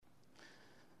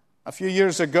A few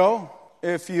years ago,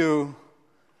 if you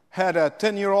had a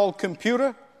 10-year-old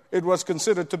computer, it was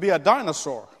considered to be a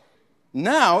dinosaur.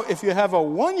 Now, if you have a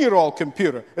 1-year-old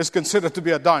computer, it's considered to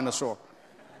be a dinosaur.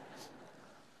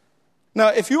 Now,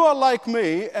 if you are like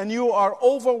me and you are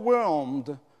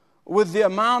overwhelmed with the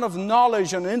amount of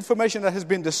knowledge and information that has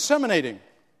been disseminating,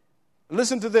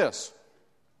 listen to this.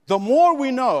 The more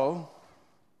we know,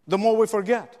 the more we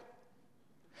forget.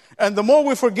 And the more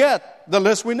we forget, the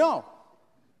less we know.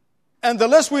 And the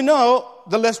less we know,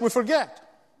 the less we forget.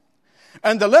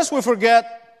 And the less we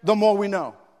forget, the more we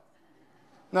know.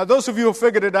 Now, those of you who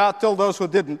figured it out, tell those who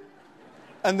didn't,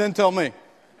 and then tell me.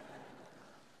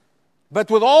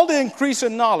 But with all the increase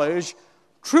in knowledge,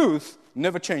 truth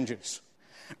never changes.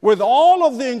 With all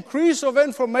of the increase of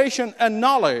information and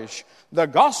knowledge, the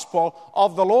gospel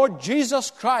of the Lord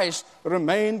Jesus Christ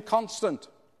remained constant.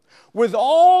 With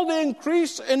all the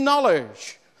increase in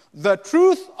knowledge, the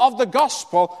truth of the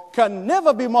gospel can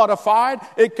never be modified.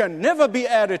 It can never be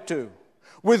added to.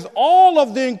 With all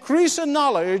of the increase in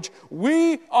knowledge,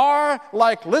 we are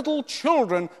like little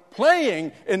children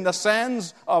playing in the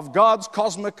sands of God's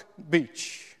cosmic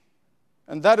beach.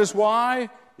 And that is why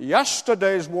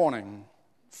yesterday's warning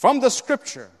from the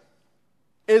Scripture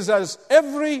is as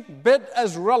every bit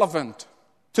as relevant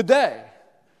today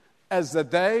as the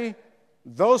day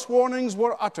those warnings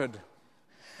were uttered.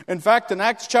 In fact, in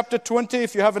Acts chapter 20,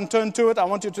 if you haven't turned to it, I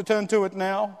want you to turn to it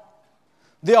now.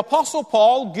 The Apostle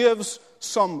Paul gives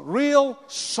some real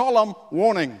solemn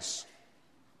warnings.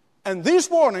 And these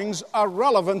warnings are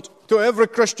relevant to every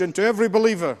Christian, to every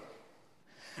believer.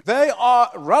 They are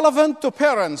relevant to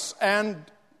parents and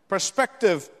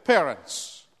prospective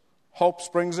parents. Hope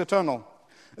springs eternal.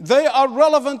 They are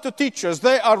relevant to teachers.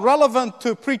 They are relevant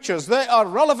to preachers. They are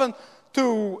relevant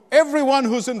to everyone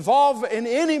who's involved in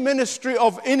any ministry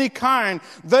of any kind.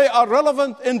 They are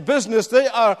relevant in business. They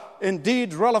are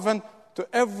indeed relevant to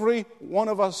every one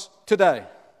of us today.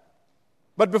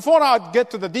 But before I get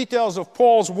to the details of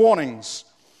Paul's warnings,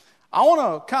 I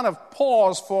want to kind of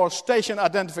pause for station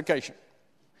identification.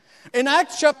 In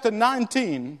Acts chapter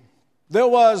 19, there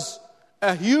was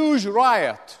a huge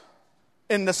riot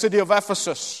in the city of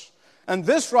Ephesus. And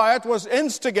this riot was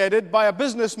instigated by a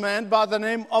businessman by the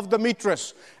name of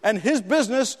Demetrius. And his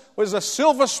business was a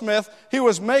silversmith. He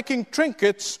was making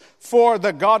trinkets for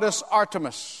the goddess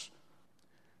Artemis.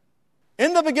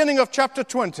 In the beginning of chapter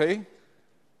 20,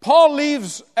 Paul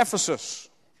leaves Ephesus.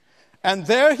 And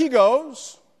there he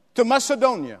goes to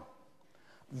Macedonia,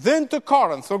 then to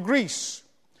Corinth or Greece,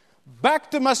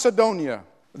 back to Macedonia,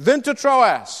 then to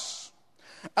Troas.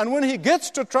 And when he gets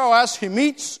to Troas, he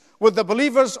meets with the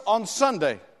believers on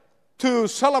Sunday to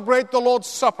celebrate the Lord's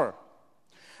Supper.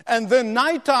 And then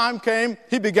nighttime came,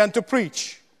 he began to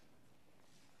preach.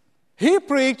 He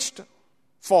preached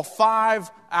for 5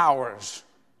 hours.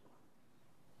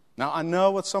 Now, I know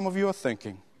what some of you are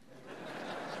thinking.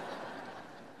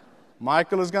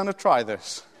 Michael is going to try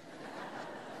this.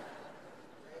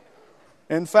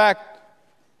 In fact,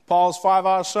 Paul's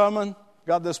 5-hour sermon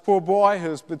got this poor boy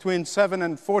who's between 7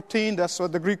 and 14. That's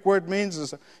what the Greek word means,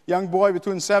 is a young boy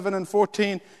between 7 and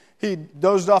 14. He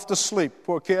dozed off to sleep,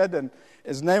 poor kid, and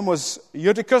his name was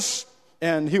Eutychus,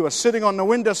 and he was sitting on the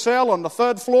windowsill on the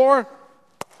 3rd floor,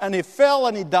 and he fell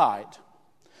and he died.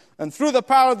 And through the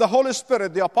power of the Holy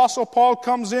Spirit, the Apostle Paul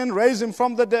comes in, raised him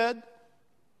from the dead,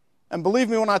 and believe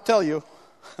me when I tell you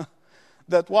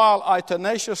that while I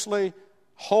tenaciously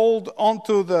hold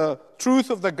onto the truth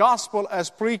of the gospel as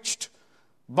preached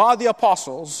by the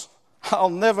apostles, I'll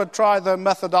never try their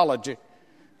methodology.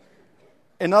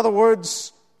 In other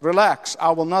words, relax,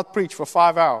 I will not preach for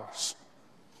 5 hours.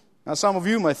 Now, some of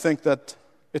you may think that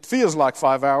it feels like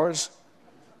 5 hours.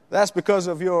 That's because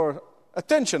of your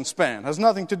attention span. It has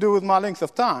nothing to do with my length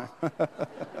of time.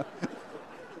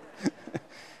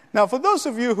 Now, for those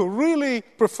of you who really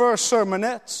prefer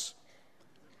sermonettes,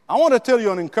 I want to tell you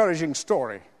an encouraging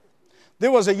story.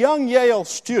 There was a young Yale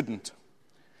student.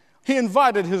 He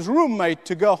invited his roommate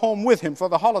to go home with him for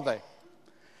the holiday.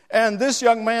 And this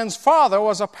young man's father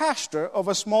was a pastor of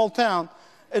a small town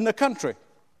in the country.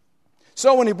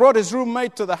 So when he brought his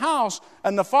roommate to the house,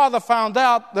 and the father found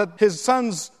out that his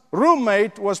son's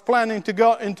roommate was planning to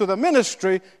go into the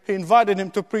ministry, he invited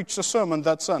him to preach the sermon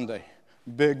that Sunday.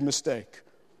 Big mistake.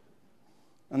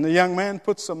 And the young man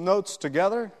put some notes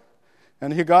together,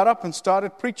 and he got up and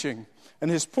started preaching.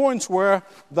 And his points were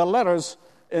the letters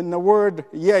in the word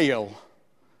Yale,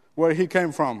 where he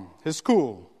came from, his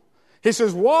school. He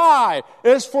says, "Y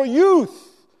is for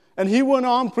youth." And he went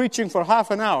on preaching for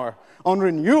half an hour on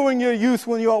renewing your youth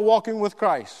when you are walking with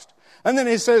Christ. And then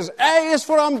he says, A is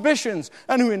for ambitions.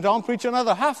 And he went on to preach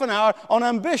another half an hour on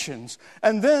ambitions.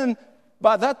 And then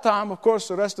by that time, of course,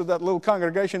 the rest of that little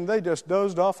congregation, they just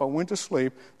dozed off or went to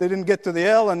sleep. They didn't get to the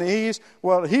L and the E's.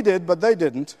 Well, he did, but they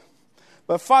didn't.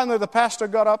 But finally, the pastor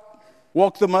got up,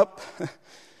 woke them up,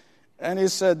 and he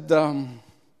said,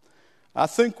 I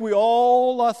think we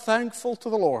all are thankful to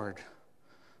the Lord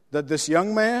that this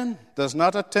young man does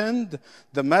not attend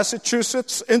the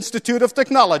Massachusetts Institute of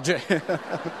Technology.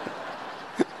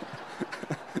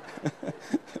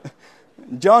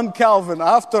 John Calvin,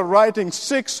 after writing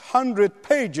 600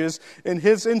 pages in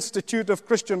his Institute of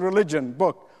Christian Religion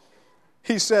book,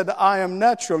 he said, I am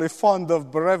naturally fond of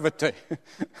brevity.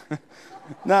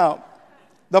 Now,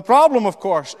 the problem, of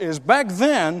course, is back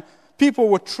then, people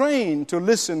were trained to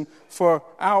listen for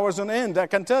hours on end. I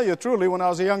can tell you truly, when I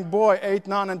was a young boy, 8,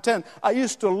 9, and 10, I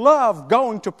used to love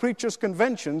going to preachers'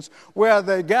 conventions where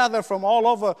they gather from all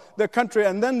over the country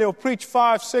and then they'll preach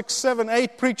 5, 6, 7,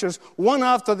 8 preachers, one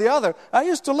after the other. I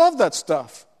used to love that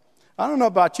stuff. I don't know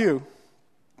about you,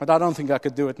 but I don't think I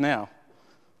could do it now.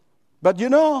 But you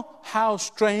know how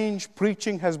strange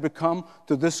preaching has become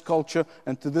to this culture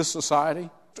and to this society?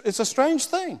 It's a strange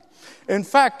thing. In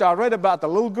fact, I read about a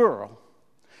little girl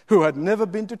who had never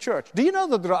been to church. Do you know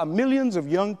that there are millions of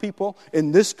young people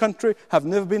in this country have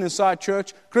never been inside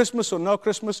church? Christmas or no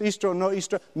Christmas, Easter or no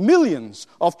Easter. Millions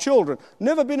of children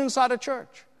never been inside a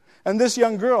church. And this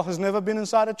young girl has never been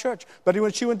inside a church. But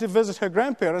when she went to visit her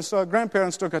grandparents, so her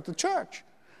grandparents took her to church.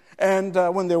 And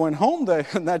when they went home, the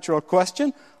natural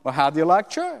question, well, how do you like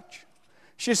church?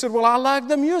 She said, well, I like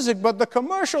the music, but the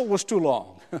commercial was too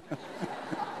long.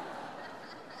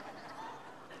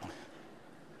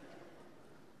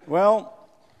 Well,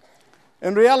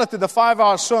 in reality, the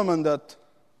 5-hour sermon that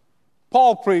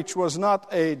Paul preached was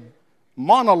not a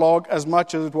monologue as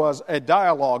much as it was a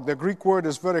dialogue. The Greek word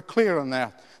is very clear on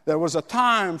that. There was a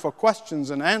time for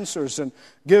questions and answers and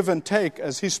give and take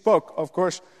as he spoke, of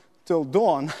course, till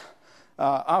dawn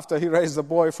after he raised the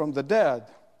boy from the dead.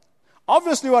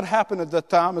 Obviously, what happened at that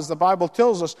time is the Bible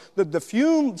tells us that the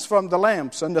fumes from the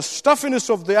lamps and the stuffiness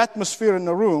of the atmosphere in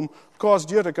the room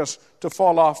caused Eutychus to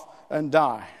fall off and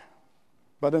die.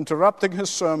 But interrupting his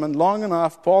sermon long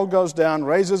enough, Paul goes down,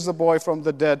 raises the boy from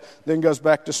the dead, then goes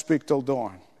back to speak till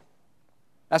dawn.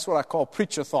 That's what I call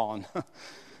preach-a-thon.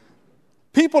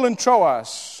 People in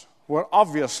Troas were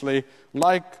obviously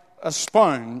like a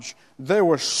sponge. They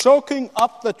were soaking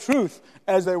up the truth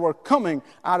as they were coming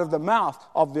out of the mouth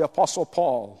of the Apostle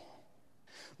Paul.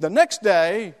 The next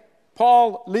day,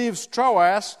 Paul leaves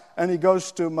Troas and he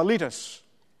goes to Miletus.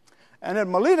 And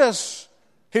in Miletus,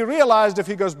 he realized if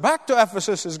he goes back to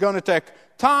Ephesus, it's going to take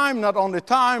time, not only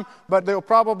time, but they're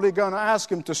probably going to ask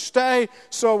him to stay.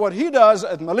 So what he does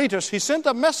at Miletus, he sent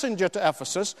a messenger to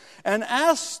Ephesus and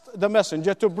asked the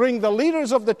messenger to bring the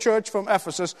leaders of the church from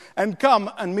Ephesus and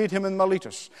come and meet him in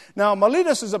Miletus. Now,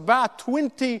 Miletus is about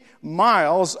 20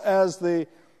 miles as the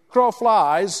crow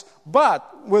flies,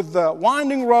 but with the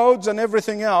winding roads and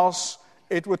everything else,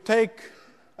 it would take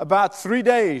about 3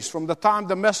 days from the time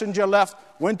the messenger left,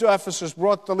 went to Ephesus,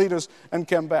 brought the leaders, and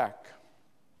came back.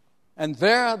 And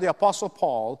there the Apostle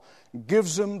Paul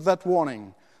gives him that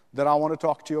warning that I want to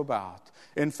talk to you about.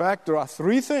 In fact, there are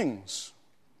 3 things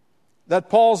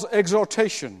that Paul's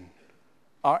exhortation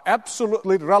are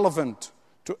absolutely relevant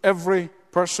to every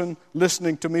person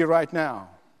listening to me right now.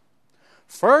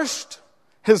 First,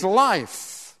 his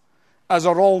life as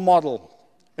a role model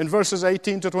in verses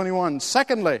 18 to 21.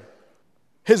 Secondly,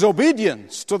 his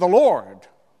obedience to the Lord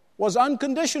was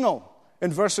unconditional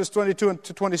in verses 22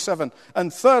 to 27.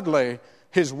 And thirdly,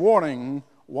 his warning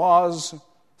was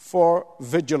for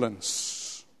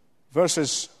vigilance.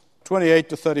 Verses 28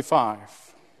 to 35.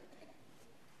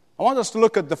 I want us to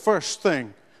look at the first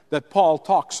thing that Paul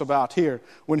talks about here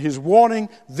when he's warning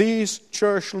these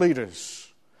church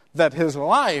leaders that his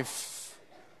life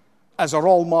as a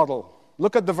role model.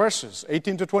 Look at the verses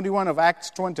 18 to 21 of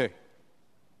Acts 20.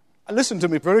 Listen to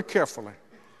me very carefully.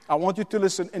 I want you to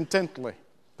listen intently,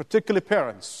 particularly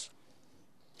parents.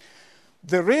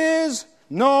 There is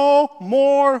no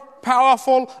more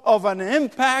powerful of an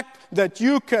impact that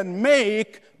you can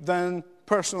make than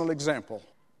personal example.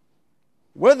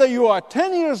 Whether you are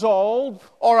 10 years old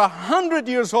or 100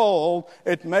 years old,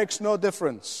 it makes no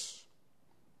difference.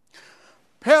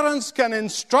 Parents can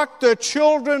instruct their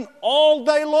children all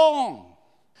day long.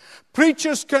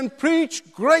 Preachers can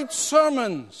preach great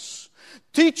sermons.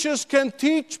 Teachers can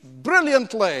teach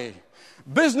brilliantly.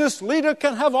 Business leader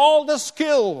can have all the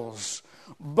skills.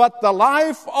 But the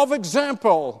life of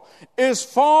example is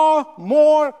far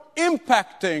more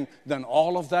impacting than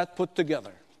all of that put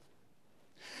together.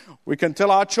 We can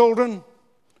tell our children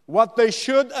what they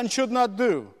should and should not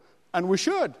do. And we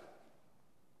should.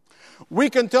 We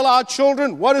can tell our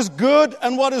children what is good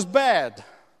and what is bad.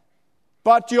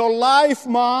 But your life,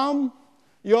 mom,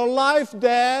 your life,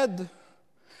 dad,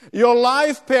 your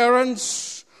life,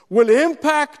 parents, will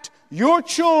impact your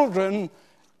children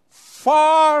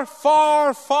far,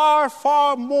 far, far,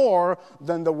 far more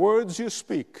than the words you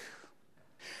speak.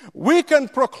 We can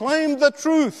proclaim the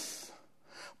truth,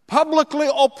 publicly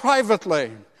or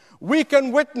privately. We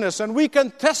can witness and we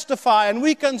can testify and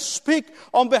we can speak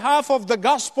on behalf of the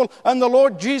gospel and the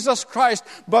Lord Jesus Christ.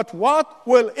 But what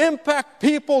will impact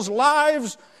people's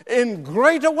lives in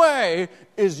greater way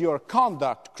is your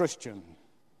conduct, Christian.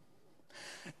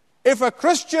 If a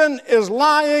Christian is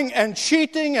lying and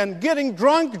cheating and getting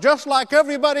drunk just like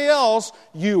everybody else,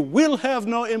 you will have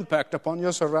no impact upon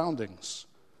your surroundings.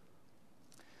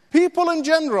 People in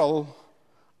general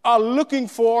are looking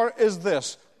for is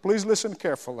this. Please listen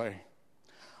carefully.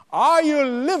 Are you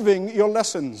living your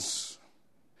lessons?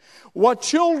 What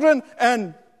children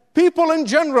and people in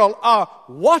general are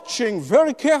watching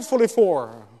very carefully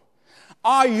for.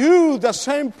 Are you the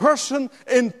same person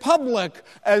in public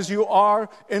as you are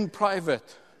in private?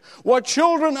 What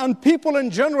children and people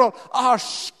in general are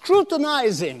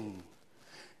scrutinizing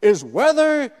is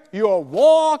whether your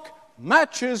walk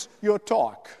matches your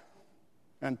talk.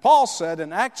 And Paul said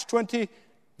in Acts 20,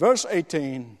 verse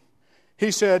 18,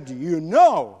 he said, you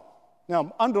know.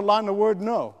 Now, underline the word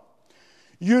know.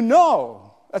 You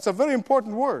know, that's a very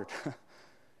important word.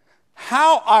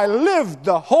 How I lived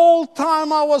the whole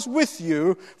time I was with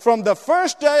you from the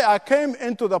first day I came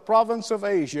into the province of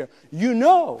Asia. You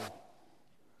know.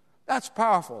 That's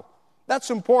powerful.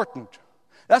 That's important.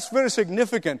 That's very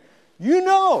significant. You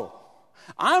know.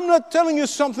 I'm not telling you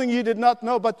something you did not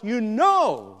know, but you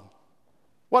know.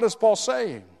 What is Paul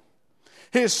saying?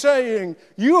 He's saying,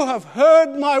 you have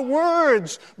heard my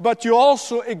words, but you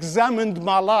also examined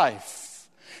my life.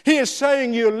 He is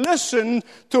saying you listened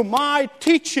to my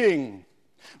teaching,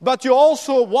 but you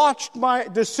also watched my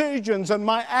decisions and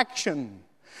my action.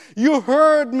 You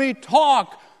heard me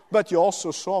talk, but you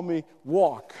also saw me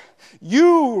walk.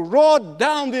 You wrote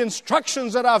down the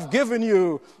instructions that I've given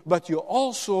you, but you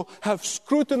also have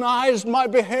scrutinized my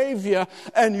behavior,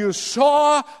 and you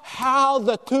saw how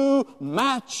the two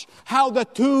match, how the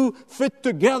two fit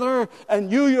together,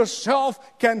 and you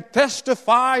yourself can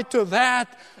testify to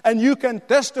that, and you can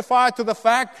testify to the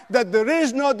fact that there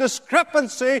is no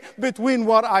discrepancy between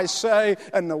what I say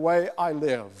and the way I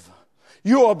live.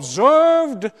 You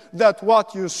observed that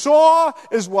what you saw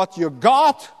is what you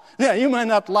got. Yeah, you may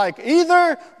not like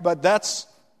either, but that's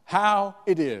how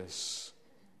it is.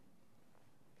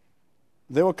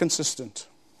 They were consistent.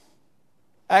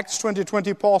 Acts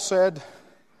 20:20, Paul said,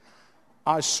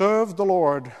 I served the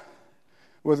Lord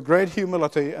with great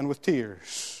humility and with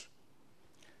tears.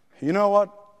 You know what?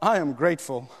 I am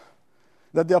grateful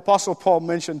that the Apostle Paul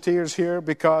mentioned tears here,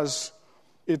 because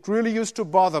it really used to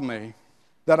bother me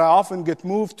that I often get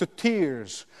moved to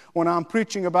tears when I'm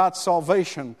preaching about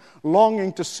salvation,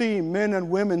 longing to see men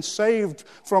and women saved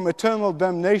from eternal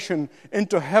damnation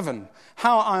into heaven.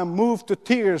 How I am moved to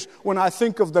tears when I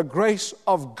think of the grace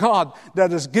of God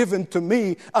that is given to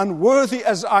me, unworthy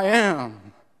as I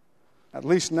am. At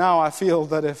least now I feel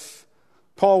that if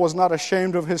Paul was not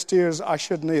ashamed of his tears, I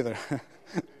shouldn't either.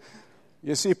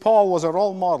 You see, Paul was a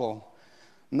role model,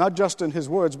 not just in his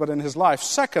words, but in his life.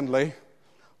 Secondly,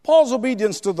 Paul's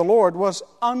obedience to the Lord was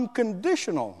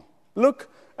unconditional. Look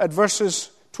at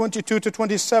verses 22 to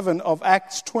 27 of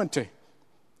Acts 20.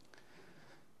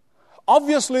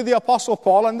 Obviously, the Apostle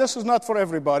Paul, and this is not for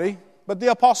everybody, but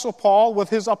the Apostle Paul, with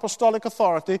his apostolic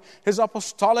authority, his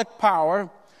apostolic power,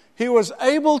 he was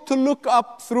able to look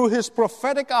up through his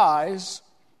prophetic eyes,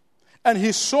 and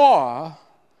he saw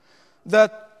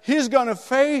that he's going to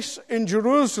face in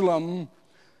Jerusalem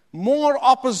more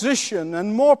opposition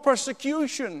and more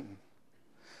persecution.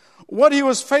 What he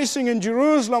was facing in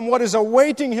Jerusalem, what is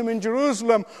awaiting him in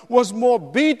Jerusalem, was more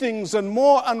beatings and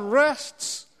more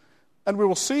unrests. And we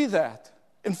will see that,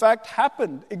 in fact,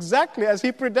 happened exactly as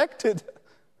he predicted.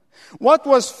 What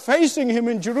was facing him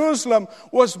in Jerusalem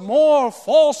was more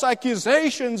false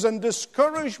accusations and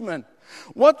discouragement.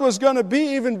 What was going to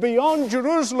be even beyond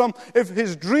Jerusalem if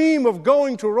his dream of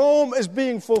going to Rome is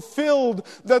being fulfilled,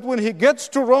 that when he gets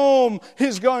to Rome,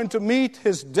 he's going to meet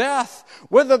his death.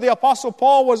 Whether the Apostle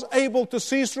Paul was able to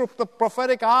see through the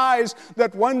prophetic eyes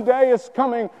that one day is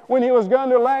coming when he was going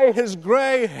to lay his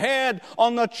gray head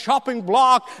on the chopping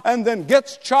block and then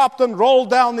gets chopped and rolled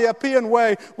down the Appian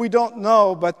Way, we don't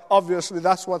know, but obviously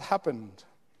that's what happened.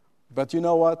 But you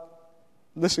know what?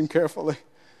 Listen carefully.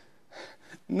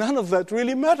 None of that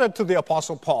really mattered to the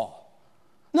Apostle Paul.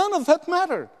 None of that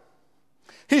mattered.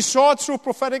 He saw it through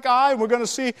prophetic eye. We're going to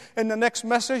see in the next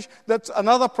message that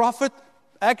another prophet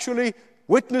actually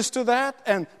witnessed to that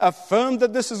and affirmed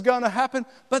that this is going to happen.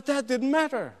 But that didn't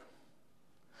matter.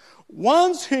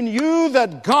 Once he knew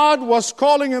that God was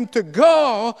calling him to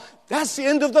go, that's the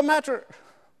end of the matter.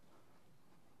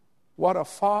 What a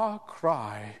far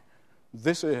cry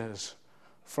this is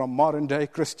from modern day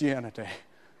Christianity.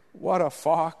 What a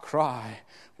far cry,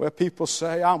 where people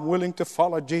say, I'm willing to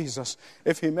follow Jesus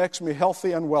if he makes me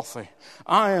healthy and wealthy.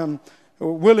 I am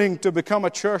willing to become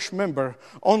a church member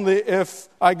only if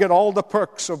I get all the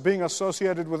perks of being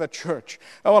associated with a church.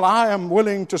 Well, I am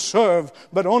willing to serve,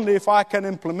 but only if I can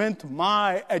implement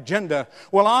my agenda.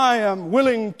 Well, I am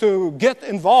willing to get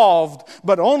involved,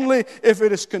 but only if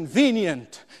it is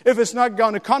convenient. If it's not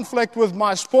going to conflict with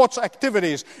my sports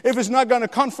activities, if it's not going to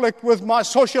conflict with my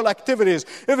social activities,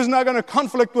 if it's not going to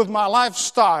conflict with my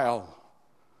lifestyle.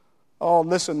 Oh,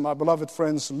 listen, my beloved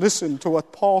friends, listen to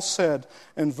what Paul said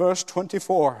in verse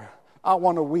 24. I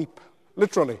want to weep,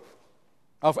 literally,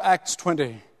 of Acts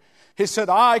 20. He said,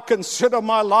 I consider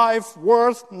my life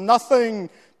worth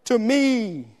nothing to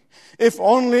me, if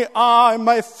only I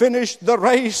may finish the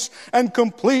race and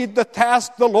complete the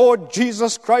task the Lord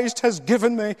Jesus Christ has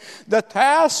given me, the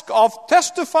task of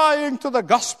testifying to the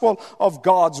gospel of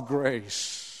God's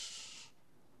grace.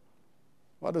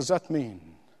 What does that mean?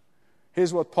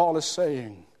 Here's what Paul is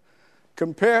saying.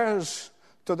 Compares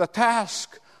to the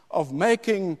task of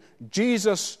making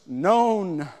Jesus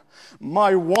known.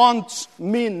 My wants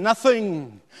mean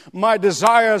nothing. My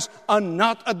desires are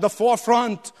not at the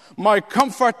forefront. My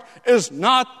comfort is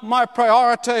not my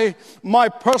priority. My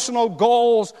personal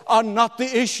goals are not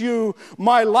the issue.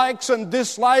 My likes and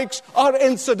dislikes are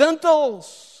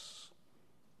incidentals.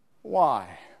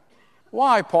 Why?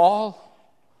 Why, Paul?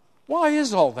 Why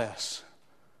is all this?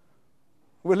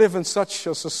 We live in such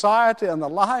a society and a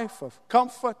life of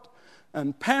comfort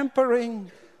and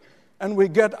pampering, and we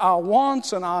get our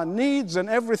wants and our needs and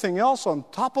everything else on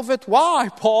top of it. Why,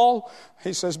 Paul?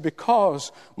 He says,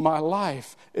 because my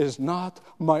life is not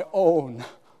my own.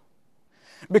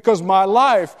 Because my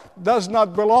life does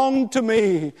not belong to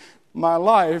me. My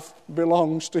life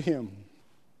belongs to Him.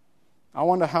 I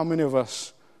wonder how many of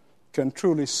us can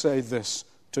truly say this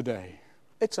today.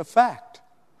 It's a fact.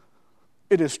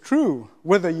 It is true,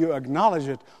 whether you acknowledge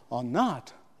it or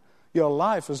not. Your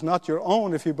life is not your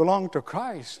own if you belong to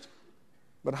Christ.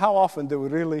 But how often do we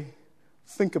really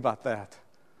think about that,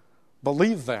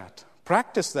 believe that,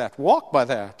 practice that, walk by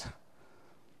that?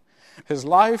 His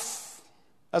life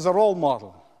as a role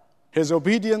model, his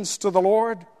obedience to the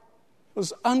Lord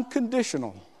was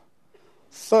unconditional.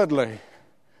 Thirdly,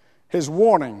 his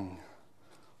warning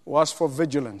was for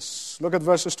vigilance. Look at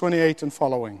verses 28 and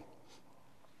following.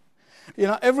 You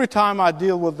know, every time I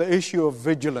deal with the issue of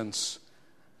vigilance,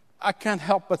 I can't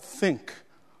help but think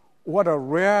what a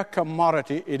rare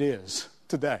commodity it is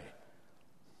today.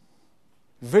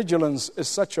 Vigilance is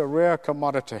such a rare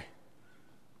commodity.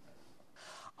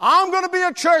 I'm going to be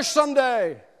at church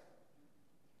someday,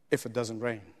 if it doesn't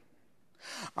rain.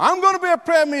 I'm going to be at a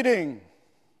prayer meeting.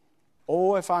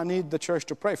 Oh, if I need the church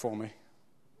to pray for me.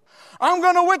 I'm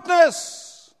going to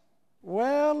witness.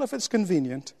 Well, if it's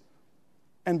convenient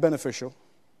and beneficial.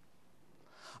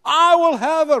 I will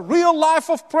have a real life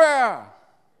of prayer.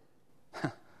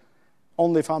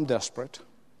 Only if I'm desperate.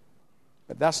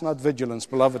 But that's not vigilance,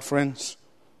 beloved friends.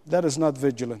 That is not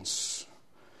vigilance.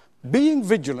 Being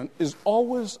vigilant is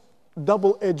always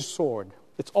double-edged sword.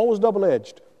 It's always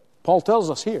double-edged. Paul tells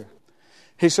us here.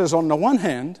 He says, on the one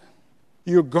hand,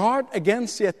 you guard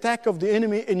against the attack of the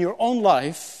enemy in your own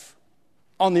life.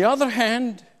 On the other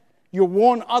hand, you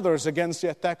warn others against the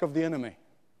attack of the enemy.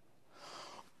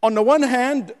 On the one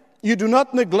hand, you do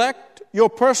not neglect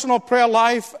your personal prayer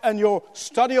life and your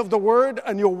study of the Word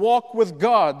and your walk with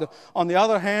God. On the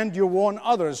other hand, you warn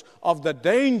others of the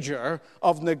danger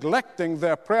of neglecting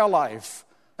their prayer life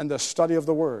and the study of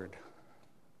the Word.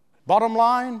 Bottom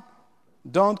line,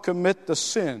 don't commit the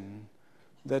sin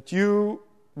that you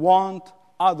want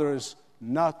others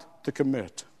not to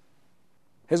commit.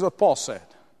 Here's what Paul said.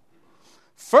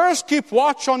 First, keep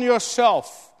watch on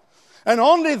yourself. And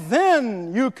only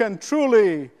then you can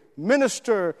truly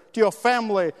minister to your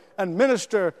family and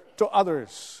minister to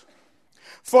others.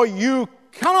 For you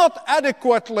cannot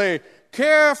adequately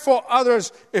care for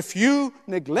others if you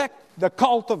neglect the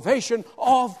cultivation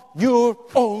of your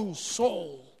own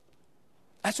soul.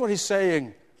 That's what he's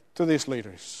saying to these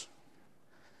leaders.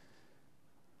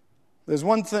 There's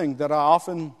one thing that I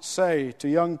often say to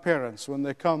young parents when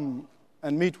they come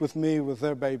and meet with me with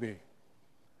their baby.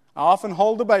 I often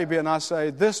hold the baby and I say,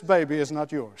 this baby is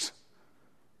not yours.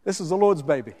 This is the Lord's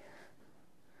baby.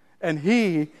 And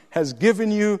He has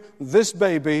given you this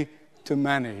baby to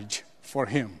manage for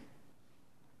Him.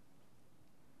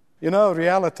 You know,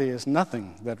 reality is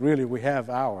nothing that really we have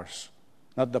ours.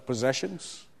 Not the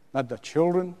possessions, not the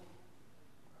children,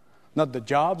 not the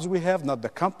jobs we have, not the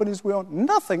companies we own.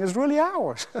 Nothing is really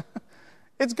ours.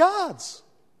 It's God's.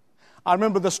 I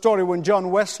remember the story when John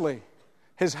Wesley,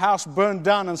 his house burned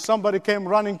down and somebody came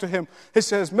running to him. He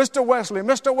says, Mr.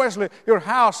 Wesley, your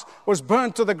house was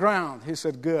burned to the ground. He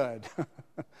said, good.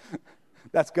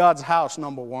 That's God's house,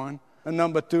 number one. And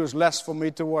number two is less for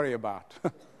me to worry about.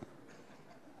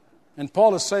 And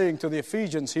Paul is saying to the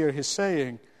Ephesians here, he's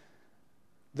saying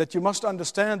that you must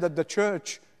understand that the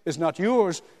church is not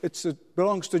yours, it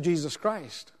belongs to Jesus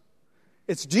Christ.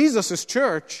 It's Jesus'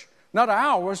 church, not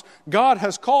ours. God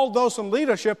has called those in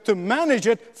leadership to manage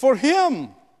it for Him.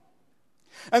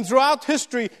 And throughout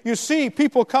history, you see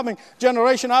people coming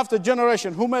generation after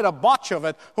generation who made a botch of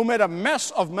it, who made a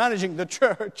mess of managing the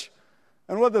church.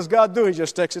 And what does God do? He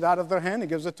just takes it out of their hand, He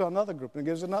gives it to another group, and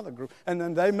gives it to another group. And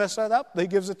then they mess that up, He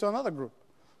gives it to another group.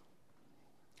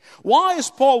 Why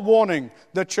is Paul warning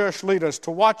the church leaders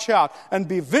to watch out and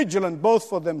be vigilant both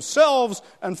for themselves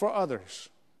and for others?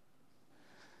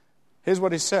 Here's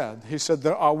what he said. He said,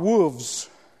 there are wolves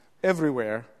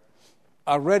everywhere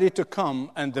are ready to come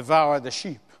and devour the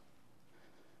sheep.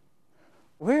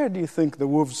 Where do you think the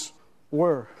wolves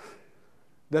were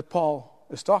that Paul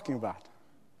is talking about?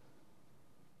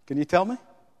 Can you tell me?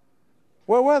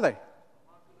 Where were they?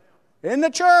 In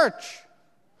the church.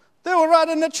 They were right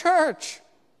in the church.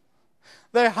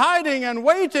 They're hiding and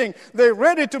waiting. They're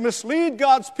ready to mislead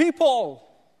God's people.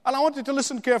 And I want you to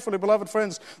listen carefully, beloved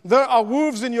friends. There are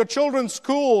wolves in your children's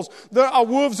schools. There are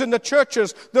wolves in the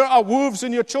churches. There are wolves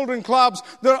in your children's clubs.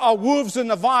 There are wolves in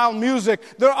the vile music.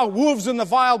 There are wolves in the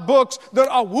vile books. There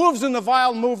are wolves in the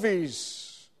vile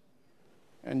movies.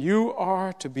 And you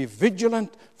are to be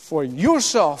vigilant for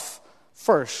yourself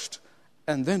first,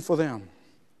 and then for them.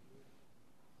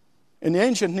 In the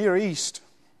ancient Near East,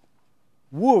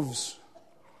 wolves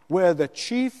were the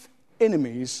chief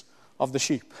enemies of the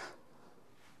sheep.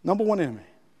 Number one enemy.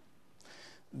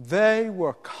 They were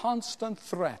a constant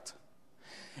threat.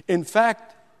 In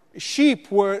fact,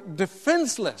 sheep were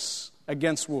defenseless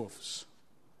against wolves.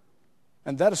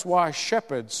 And that is why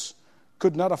shepherds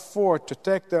could not afford to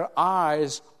take their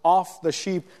eyes off the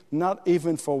sheep, not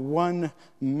even for 1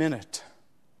 minute.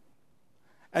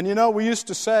 And you know, we used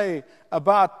to say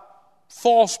about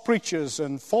false preachers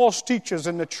and false teachers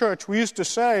in the church, we used to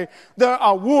say, there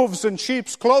are wolves in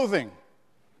sheep's clothing.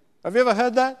 Have you ever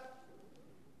heard that?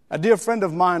 A dear friend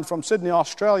of mine from Sydney,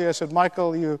 Australia said,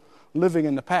 Michael, you're living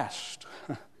in the past.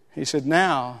 He said,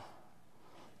 now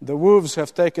the wolves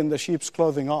have taken the sheep's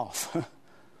clothing off.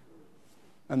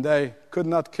 And they could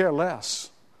not care less.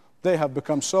 They have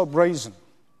become so brazen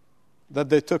that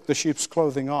they took the sheep's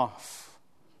clothing off.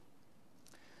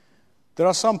 There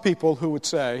are some people who would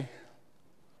say,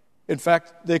 in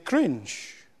fact, they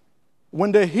cringe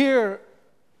when they hear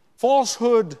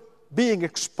falsehood being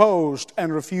exposed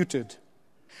and refuted.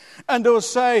 And they'll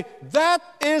say, that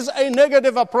is a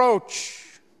negative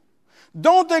approach.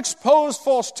 Don't expose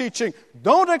false teaching.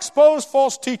 Don't expose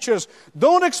false teachers.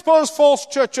 Don't expose false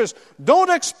churches. Don't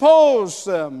expose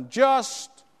them. Just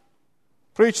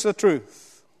preach the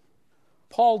truth.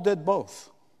 Paul did both.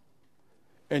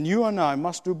 And you and I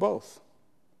must do both.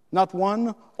 Not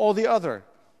one or the other.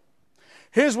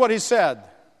 Here's what he said.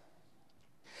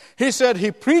 He said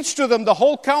he preached to them the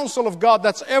whole counsel of God.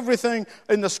 That's everything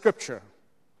in the Scripture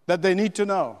that they need to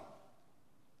know.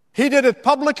 He did it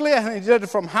publicly and he did it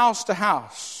from house to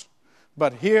house.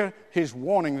 But here he's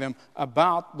warning them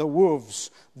about the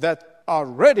wolves that are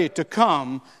ready to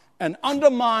come and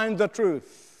undermine the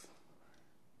truth.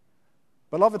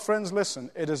 Beloved friends,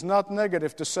 listen. It is not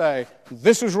negative to say,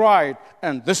 this is right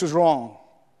and this is wrong.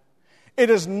 It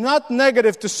is not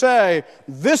negative to say,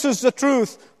 this is the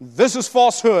truth, this is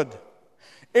falsehood.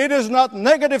 It is not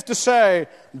negative to say,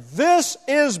 this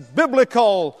is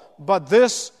biblical, but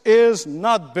this is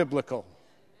not biblical.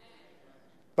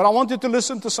 But I want you to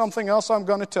listen to something else I'm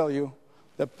going to tell you,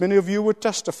 that many of you would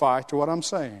testify to what I'm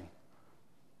saying.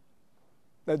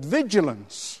 That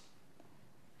vigilance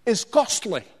is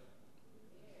costly.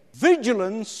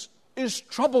 Vigilance is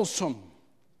troublesome.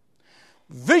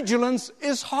 Vigilance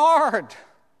is hard.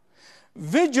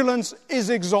 Vigilance is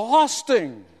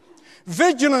exhausting.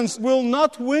 Vigilance will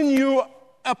not win you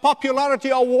a popularity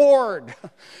award.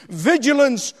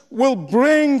 Vigilance will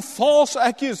bring false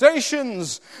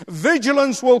accusations.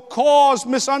 Vigilance will cause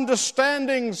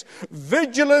misunderstandings.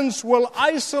 Vigilance will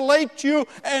isolate you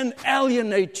and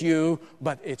alienate you,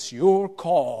 but it's your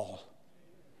call.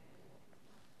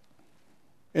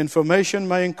 Information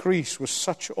may increase with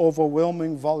such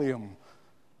overwhelming volume,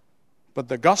 but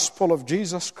the gospel of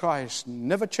Jesus Christ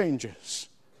never changes.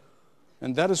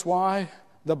 And that is why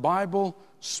the Bible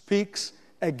speaks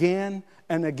again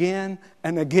and again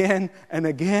and again and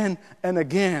again and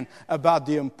again about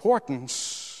the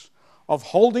importance of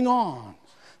holding on,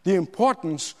 the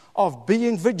importance of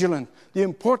being vigilant, the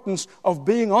importance of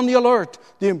being on the alert,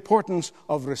 the importance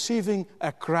of receiving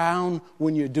a crown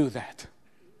when you do that.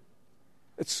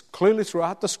 It's clearly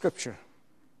throughout the Scripture.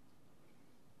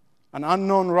 An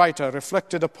unknown writer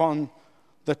reflected upon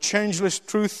the changeless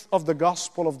truth of the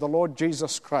gospel of the Lord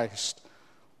Jesus Christ,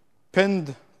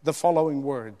 penned the following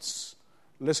words.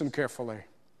 Listen carefully.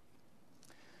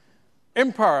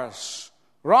 Empires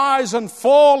rise and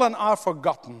fall and are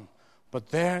forgotten, but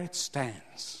there it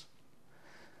stands.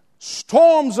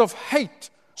 Storms of hate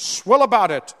swell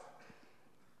about it,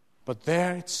 but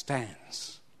there it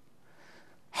stands.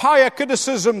 Higher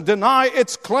criticism deny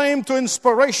its claim to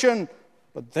inspiration,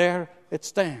 but there it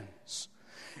stands.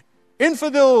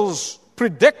 Infidels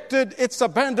predicted its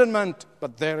abandonment,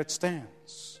 but there it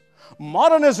stands.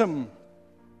 Modernism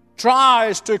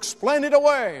tries to explain it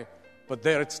away, but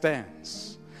there it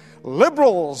stands.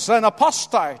 Liberals and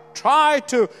apostate try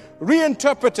to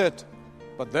reinterpret it,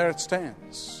 but there it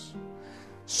stands.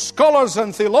 Scholars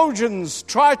and theologians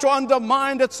try to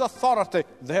undermine its authority,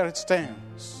 there it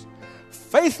stands.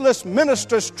 Faithless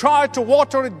ministers try to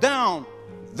water it down,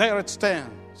 there it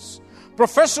stands.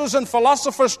 Professors and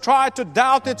philosophers try to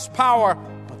doubt its power,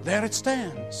 but there it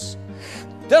stands.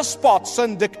 Despots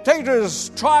and dictators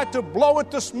try to blow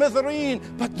it to smithereen,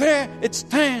 but there it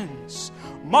stands.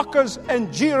 Mockers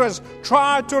and jeerers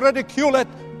try to ridicule it,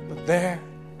 but there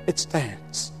it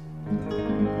stands.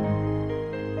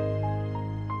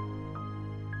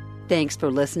 Thanks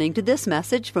for listening to this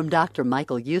message from Dr.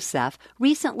 Michael Youssef,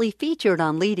 recently featured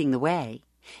on Leading the Way.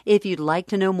 If you'd like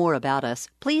to know more about us,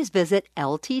 please visit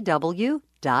ltw.org.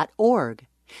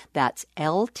 That's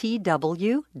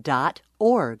ltw.org.